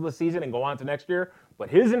to cancel the season and go on to next year. But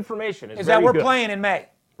his information is very that we're good. playing in May.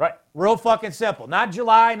 Right. Real fucking simple. Not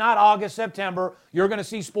July, not August, September. You're going to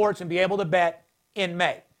see sports and be able to bet in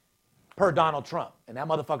May, per Donald Trump. And that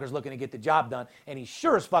motherfucker's looking to get the job done, and he's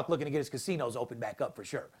sure as fuck looking to get his casinos open back up for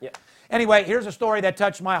sure. Yeah. Anyway, here's a story that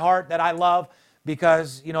touched my heart that I love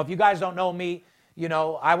because, if you guys don't know me,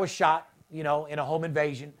 I was shot, in a home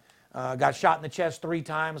invasion. Got shot in the chest 3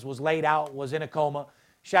 times, was laid out, was in a coma.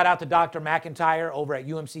 Shout out to Dr. McIntyre over at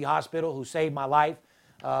UMC Hospital who saved my life.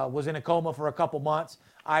 Was in a coma for a couple months.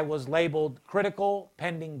 I was labeled critical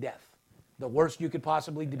pending death, the worst you could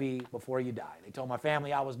possibly be before you die. They told my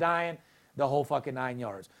family I was dying, the whole fucking 9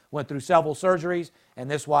 yards. Went through several surgeries, and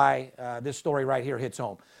this is why this story right here hits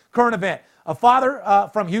home. Current event, a father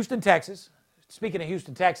from Houston, Texas. Speaking of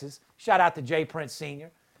Houston, Texas, shout out to Jay Prince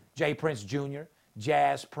Sr., Jay Prince Jr.,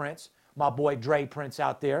 Jazz Prince, my boy Dre Prince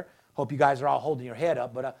out there. Hope you guys are all holding your head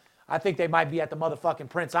up, but I think they might be at the motherfucking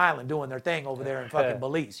Prince Island doing their thing over there in fucking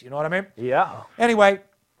Belize. You know what I mean? Yeah. Anyway,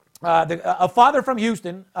 a father from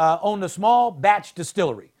Houston owned a small batch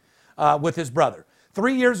distillery with his brother.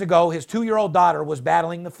 3 years ago, his 2-year-old daughter was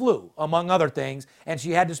battling the flu, among other things, and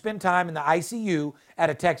she had to spend time in the ICU at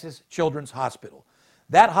a Texas Children's Hospital.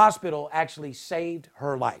 That hospital actually saved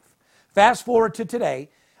her life. Fast forward to today,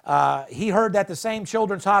 he heard that the same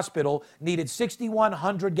children's hospital needed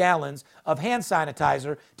 6,100 gallons of hand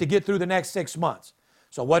sanitizer to get through the next 6 months.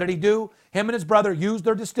 So what did he do? Him and his brother used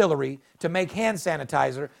their distillery to make hand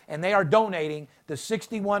sanitizer, and they are donating the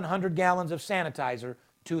 6,100 gallons of sanitizer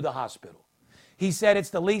to the hospital. He said, it's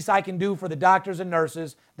the least I can do for the doctors and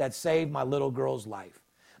nurses that saved my little girl's life.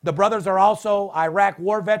 The brothers are also Iraq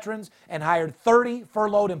war veterans and hired 30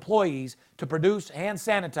 furloughed employees to produce hand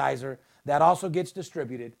sanitizer that also gets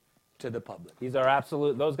distributed to the public.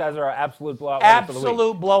 Those guys are our absolute blowout winners for the week.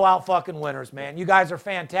 Absolute blowout fucking winners, man. You guys are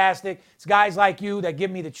fantastic. It's guys like you that give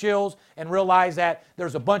me the chills and realize that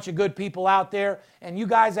there's a bunch of good people out there, and you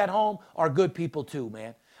guys at home are good people too,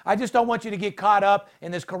 man. I just don't want you to get caught up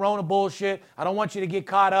in this corona bullshit. I don't want you to get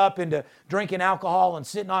caught up into drinking alcohol and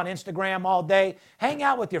sitting on Instagram all day. Hang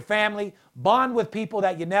out with your family. Bond with people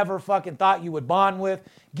that you never fucking thought you would bond with.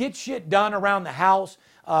 Get shit done around the house.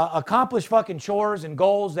 Accomplish fucking chores and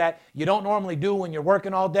goals that you don't normally do when you're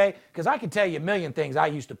working all day. Because I can tell you a million things I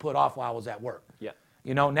used to put off while I was at work. Yeah.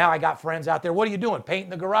 Now I got friends out there. What are you doing? Painting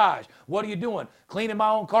the garage. What are you doing? Cleaning my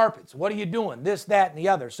own carpets. What are you doing? This, that, and the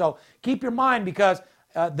other. So keep your mind, because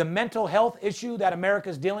the mental health issue that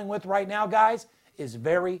America's dealing with right now, guys, is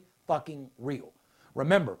very fucking real.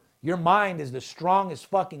 Remember, your mind is the strongest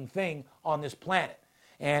fucking thing on this planet.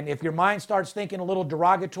 And if your mind starts thinking a little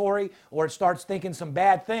derogatory or it starts thinking some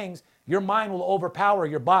bad things, your mind will overpower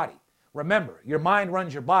your body. Remember, your mind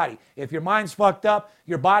runs your body. If your mind's fucked up,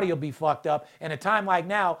 your body will be fucked up. And at a time like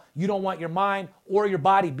now, you don't want your mind or your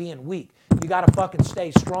body being weak. You got to fucking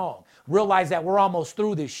stay strong. Realize that we're almost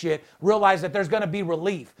through this shit. Realize that there's going to be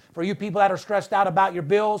relief. For you people that are stressed out about your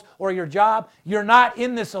bills or your job, you're not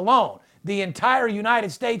in this alone. The entire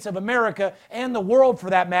United States of America and the world, for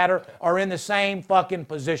that matter, are in the same fucking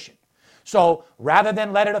position. So rather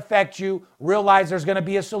than let it affect you, realize there's going to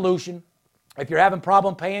be a solution. If you're having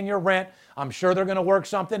problem paying your rent, I'm sure they're going to work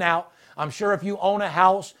something out. I'm sure if you own a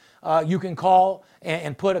house, you can call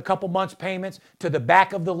and put a couple months' payments to the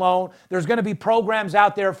back of the loan. There's going to be programs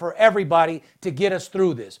out there for everybody to get us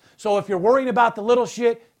through this. So if you're worrying about the little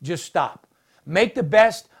shit, just stop. Make the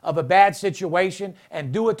best of a bad situation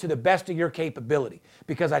and do it to the best of your capability.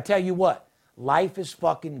 Because I tell you what, life is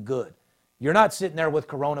fucking good. You're not sitting there with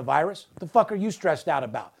coronavirus. What the fuck are you stressed out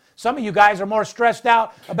about? Some of you guys are more stressed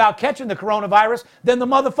out about catching the coronavirus than the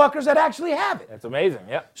motherfuckers that actually have it. That's amazing,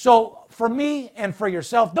 yeah. So for me and for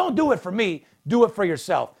yourself, don't do it for me, do it for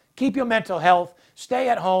yourself. Keep your mental health, stay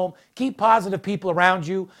at home, keep positive people around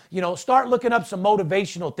you. You know, start looking up some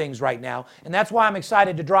motivational things right now. And that's why I'm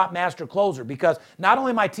excited to drop Master Closer, because not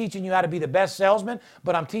only am I teaching you how to be the best salesman,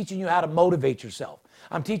 but I'm teaching you how to motivate yourself.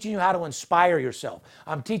 I'm teaching you how to inspire yourself.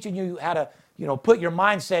 I'm teaching you how to, put your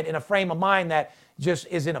mindset in a frame of mind that just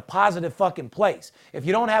is in a positive fucking place. If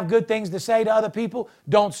you don't have good things to say to other people,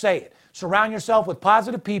 don't say it. Surround yourself with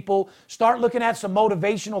positive people. Start looking at some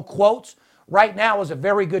motivational quotes. Right now is a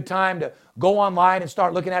very good time to go online and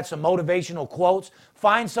start looking at some motivational quotes.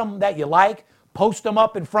 Find some that you like, post them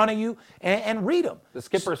up in front of you, and read them. The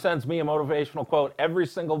skipper sends me a motivational quote every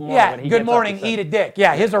single morning. Yeah, good morning, eat a dick.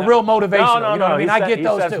 Yeah, his are real motivational. No, you know what I mean? I get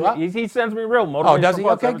those too. Huh? He sends me real motivational quotes. Oh, does he?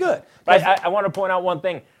 Quotes okay, good. But I want to point out one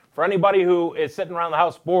thing. For anybody who is sitting around the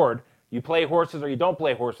house bored, you play horses or you don't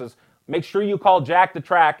play horses, make sure you call Jack the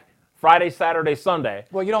Track Friday, Saturday, Sunday.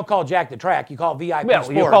 Well, you don't call Jack the Track. You call VIP Sports.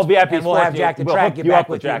 You call VIP and Sports. We'll have Jack the Track get back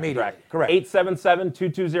with you immediately. Correct.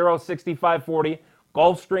 877-220-6540.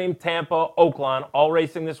 Gulfstream, Tampa, Oakland, all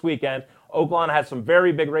racing this weekend. Oakland has some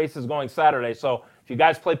very big races going Saturday. So if you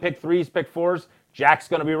guys play pick threes, pick fours, Jack's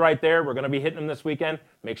going to be right there. We're going to be hitting him this weekend.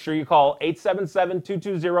 Make sure you call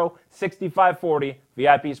 877-220-6540,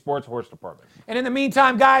 VIP Sports Horse Department. And in the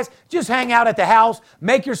meantime, guys, just hang out at the house.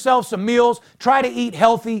 Make yourself some meals. Try to eat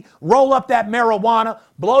healthy. Roll up that marijuana.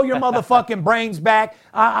 Blow your motherfucking brains back.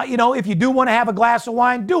 If you do want to have a glass of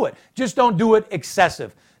wine, do it. Just don't do it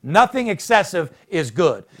excessive. Nothing excessive is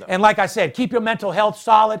good. No. And like I said, keep your mental health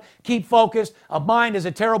solid. Keep focused. A mind is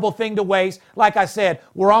a terrible thing to waste. Like I said,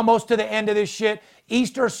 we're almost to the end of this shit.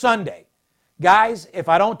 Easter Sunday. Guys, if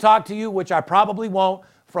I don't talk to you, which I probably won't,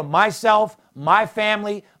 from myself, my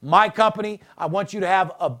family, my company, I want you to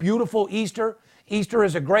have a beautiful Easter. Easter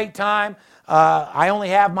is a great time. I only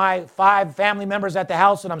have my 5 family members at the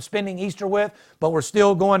house that I'm spending Easter with, but we're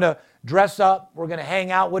still going to dress up. We're going to hang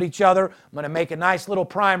out with each other. I'm going to make a nice little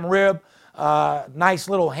prime rib, nice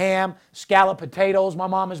little ham, scalloped potatoes my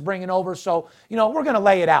mom is bringing over. So, we're going to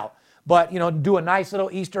lay it out. But, do a nice little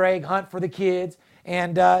Easter egg hunt for the kids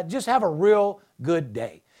and just have a real good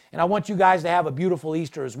day. And I want you guys to have a beautiful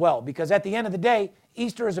Easter as well, because at the end of the day,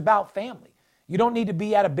 Easter is about family. You don't need to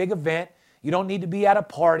be at a big event. You don't need to be at a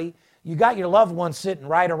party. You got your loved ones sitting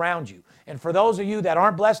right around you. And for those of you that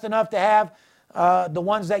aren't blessed enough to have the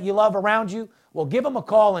ones that you love around you, well, give them a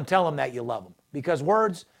call and tell them that you love them, because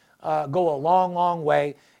words go a long, long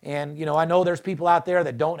way. And, I know there's people out there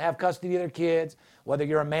that don't have custody of their kids, whether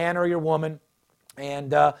you're a man or you're a woman.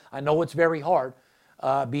 And I know it's very hard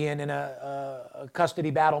being in a custody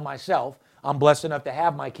battle myself. I'm blessed enough to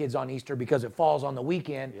have my kids on Easter because it falls on the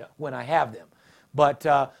weekend when I have them. But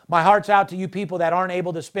my heart's out to you people that aren't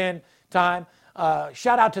able to spend time.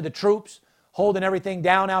 Shout out to the troops holding everything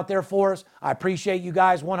down out there for us. I appreciate you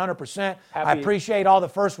guys 100%. I appreciate all the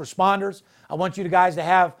first responders. I want you guys to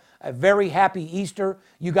have a very happy Easter.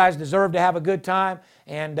 You guys deserve to have a good time.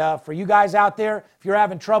 And for you guys out there, if you're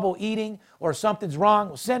having trouble eating or something's wrong,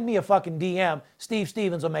 well, send me a fucking DM. Steve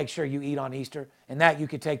Stevens will make sure you eat on Easter, and that you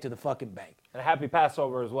can take to the fucking bank. And a happy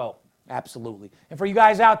Passover as well. Absolutely. And for you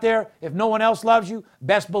guys out there, if no one else loves you,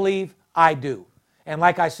 best believe I do. And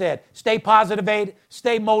like I said, stay positive,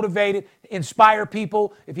 stay motivated, inspire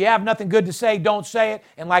people. If you have nothing good to say, don't say it.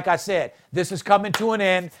 And like I said, this is coming to an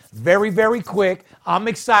end very, very quick. I'm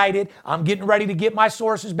excited. I'm getting ready to get my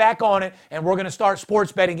sources back on it. And we're going to start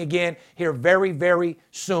sports betting again here very, very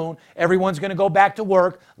soon. Everyone's going to go back to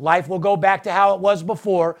work. Life will go back to how it was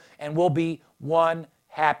before. And we'll be one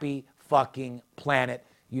happy fucking planet.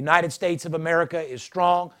 United States of America is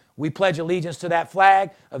strong. We pledge allegiance to that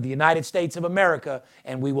flag of the United States of America,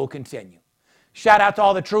 and we will continue. Shout out to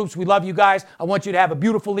all the troops. We love you guys. I want you to have a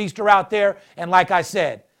beautiful Easter out there. And like I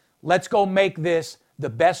said, let's go make this the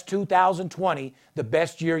best 2020, the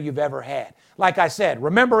best year you've ever had. Like I said,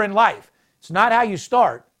 remember in life, it's not how you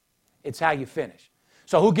start, it's how you finish.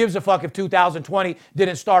 So who gives a fuck if 2020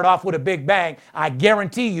 didn't start off with a big bang? I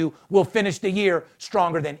guarantee you we'll finish the year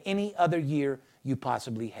stronger than any other year you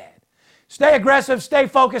possibly had. Stay aggressive, stay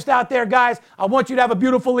focused out there, guys. I want you to have a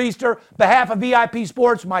beautiful Easter. Behalf of VIP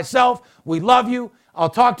Sports, myself, we love you. I'll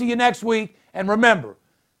talk to you next week. And remember,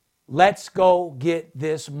 let's go get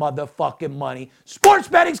this motherfucking money. Sports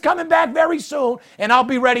betting's coming back very soon, and I'll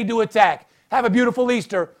be ready to attack. Have a beautiful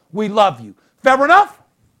Easter. We love you. Fair enough?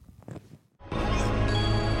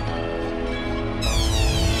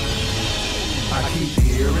 I keep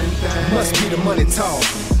hearing things. Must be the money talk.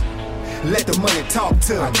 Let the money talk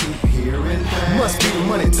to me. I keep hearing things. Must be the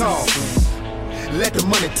money talk. Let the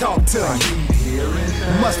money talk to me. I keep hearing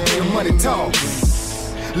things. Must be the money talk.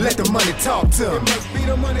 Let the money talk to me. It must be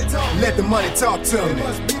the money talk. Let the money talk to me. It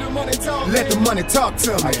must be the money talk. Let the money talk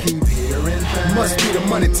to me. I keep hearing things. Must be the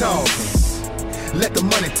money talk. Let the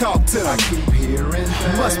money talk to me. I keep hearing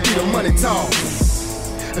things. Must be the money talk.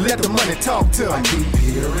 Let the money talk to me. I keep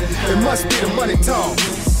hearing things. It must be the money talk.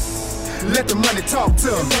 Let the money talk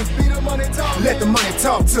to me. It must be the money talk. Let the money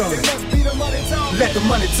talk to me. It must be the money talk. Let the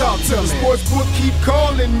money talk to me. Sportsbook keep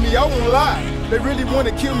calling me, I won't lie. They really want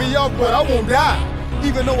to kill me off, but I won't die.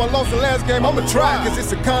 Even though I lost the last game, I'ma try. Cause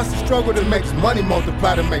it's a constant struggle that makes money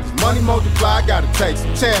multiply. That makes money multiply. I gotta take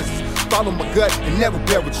some chances. Follow my gut and never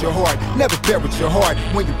bet with your heart. Never bet with your heart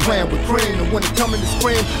when you're playing with cream. And when it coming to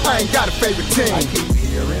scream, I ain't got a favorite team. I keep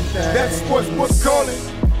hearing that. That sportsbook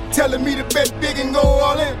calling, telling me to bet big and go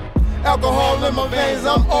all in. Alcohol in my veins,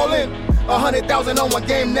 I'm all in. 100,000 on my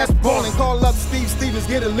game, that's ballin'. Call up Steve Stevens,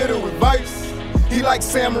 get a little advice. He like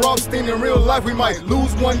Sam Rothstein in real life. We might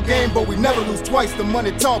lose one game, but we never lose twice. The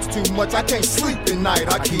money talks too much, I can't sleep at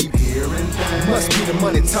night. I keep hearing things. Must be the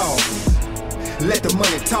money talk. Let the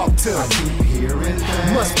money talk to me. I keep hearing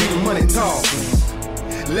things. Must be the money talk.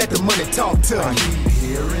 Let the money talk to me. I keep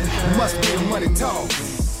hearing things. Must be the money talk.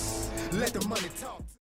 Let the money talk.